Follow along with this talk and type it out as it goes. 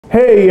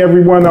Hey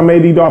everyone, I'm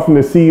AD Dolphin, the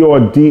CEO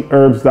of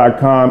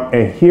Dherbs.com,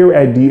 and here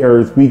at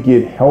Dherbs we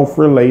get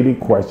health-related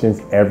questions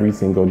every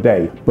single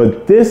day.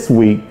 But this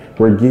week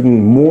we're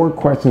getting more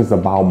questions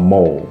about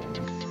mold.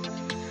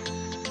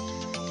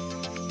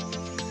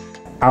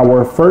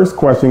 Our first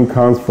question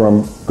comes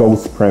from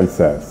Ghost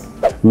Princess.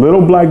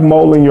 Little black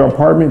mold in your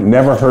apartment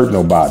never hurt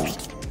nobody.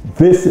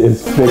 This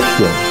is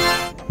fiction.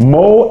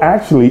 Mold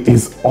actually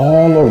is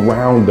all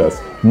around us.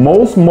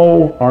 Most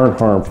mold aren't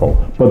harmful,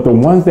 but the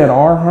ones that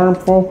are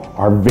harmful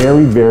are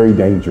very, very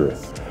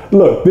dangerous.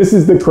 Look, this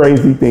is the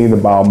crazy thing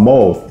about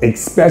molds,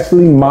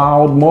 especially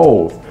mild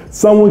molds.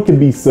 Someone could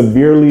be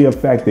severely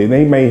affected.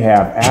 They may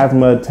have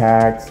asthma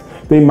attacks,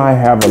 they might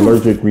have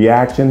allergic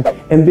reaction,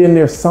 and then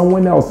there's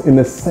someone else in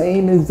the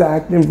same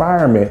exact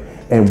environment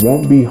and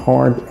won't be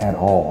harmed at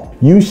all.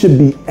 You should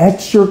be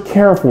extra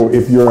careful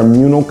if you're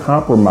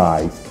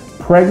immunocompromised,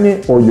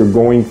 pregnant, or you're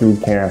going through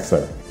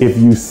cancer. If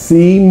you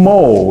see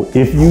mold,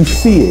 if you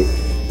see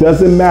it,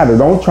 doesn't matter.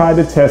 Don't try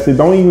to test it.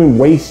 Don't even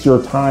waste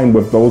your time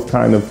with those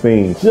kind of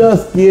things.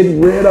 Just get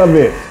rid of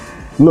it.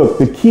 Look,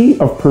 the key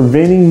of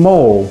preventing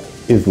mold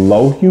is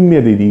low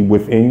humidity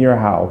within your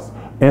house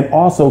and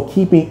also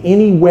keeping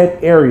any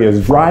wet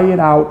areas, dry it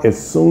out as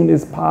soon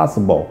as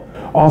possible.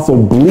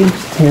 Also, bleach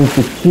tends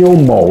to kill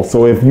mold.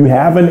 So if you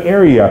have an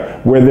area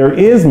where there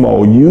is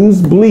mold,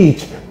 use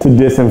bleach to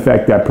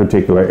disinfect that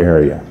particular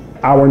area.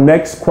 Our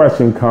next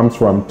question comes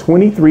from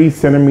 23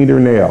 centimeter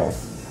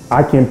nails.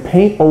 I can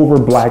paint over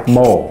black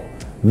mold.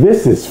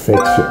 This is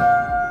fiction.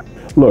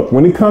 Look,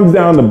 when it comes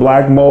down to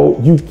black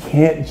mold, you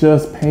can't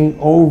just paint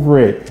over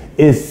it.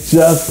 It's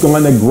just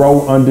going to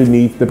grow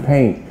underneath the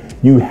paint.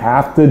 You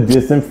have to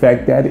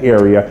disinfect that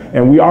area.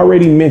 And we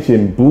already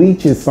mentioned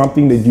bleach is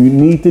something that you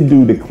need to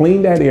do to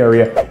clean that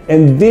area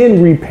and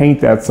then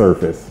repaint that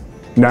surface.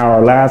 Now,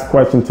 our last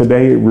question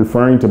today,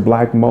 referring to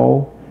black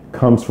mold,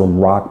 comes from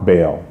Rock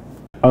Bell.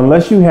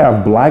 Unless you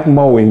have black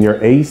mold in your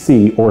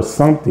AC or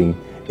something,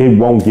 it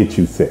won't get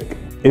you sick.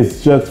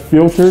 It's just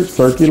filtered,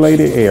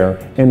 circulated air,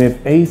 and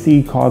if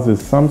AC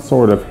causes some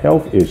sort of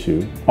health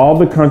issue, all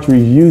the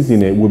countries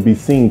using it would be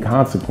seeing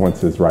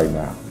consequences right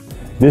now.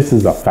 This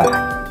is a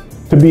fact.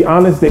 To be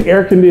honest, the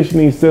air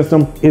conditioning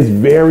system is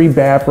very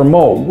bad for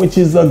mold, which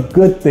is a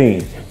good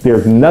thing.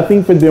 There's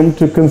nothing for them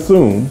to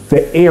consume.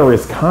 The air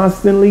is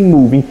constantly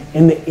moving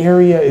and the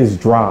area is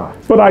dry.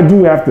 But I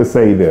do have to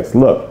say this,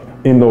 look,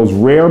 in those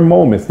rare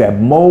moments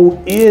that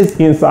mold is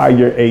inside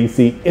your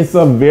AC, it's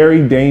a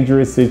very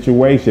dangerous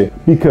situation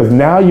because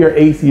now your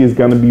AC is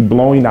going to be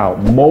blowing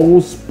out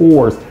mold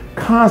spores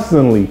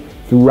constantly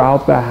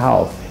throughout the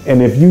house.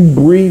 And if you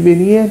breathe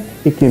it in,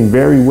 it can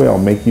very well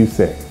make you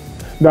sick.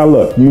 Now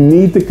look, you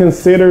need to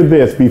consider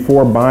this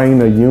before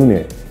buying a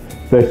unit.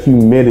 The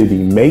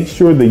humidity. Make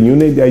sure the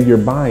unit that you're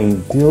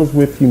buying deals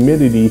with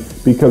humidity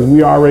because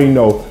we already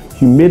know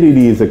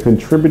humidity is a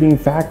contributing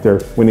factor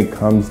when it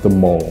comes to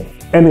mold.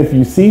 And if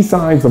you see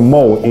signs of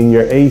mold in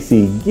your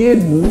AC, get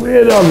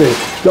rid of it.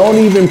 Don't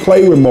even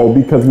play with mold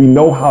because we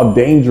know how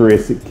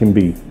dangerous it can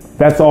be.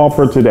 That's all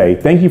for today.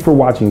 Thank you for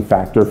watching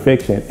Fact or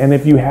Fiction. And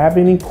if you have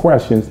any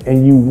questions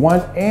and you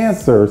want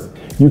answers,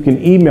 you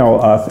can email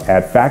us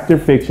at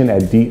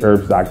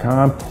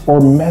factorfiction@dherbs.com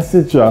or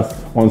message us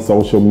on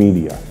social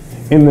media.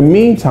 In the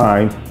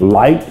meantime,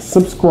 like,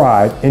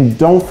 subscribe, and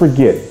don't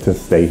forget to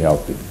stay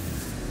healthy.